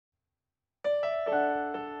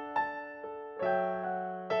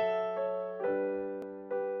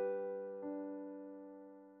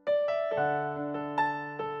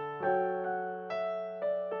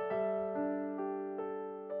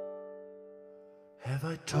Have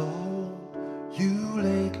I told you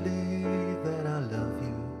lately that I love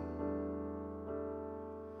you?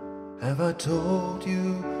 Have I told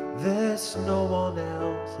you there's no one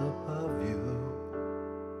else above you?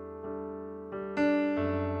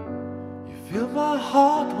 You fill my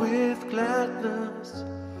heart with gladness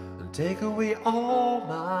and take away all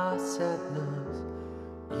my sadness.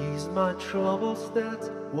 Ease my troubles, that's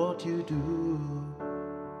what you do.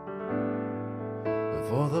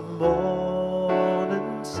 For the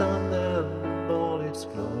morning sun and all its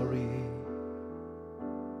glory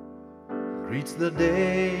greets the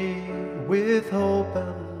day with hope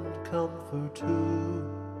and comfort too.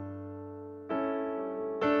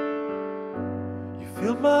 You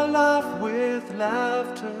fill my life with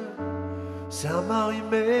laughter, somehow you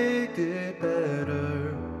make it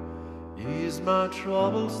better. Ease my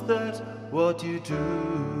troubles, that's what you do.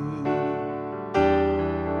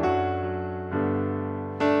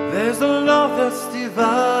 There's a love that's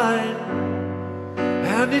divine,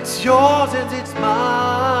 and it's yours and it's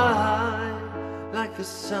mine, like the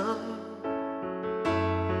sun.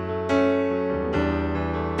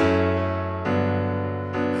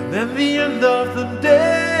 And at the end of the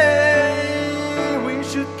day, we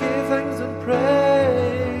should give thanks and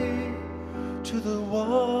pray to the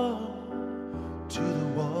one, to the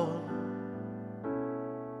one.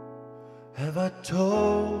 Have I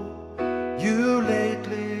told you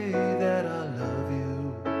lately that I love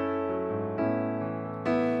you?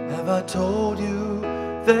 Have I told you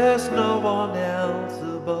there's no one else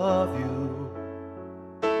above you?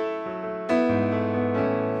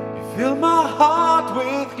 You fill my heart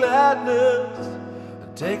with gladness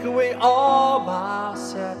and take away all my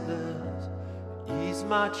sadness. Ease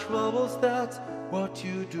my troubles, that's what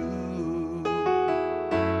you do.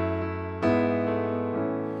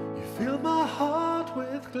 You fill my heart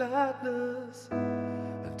with gladness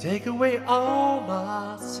and take away all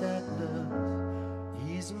my sadness.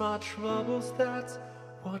 Ease my troubles, that's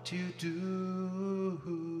what you do.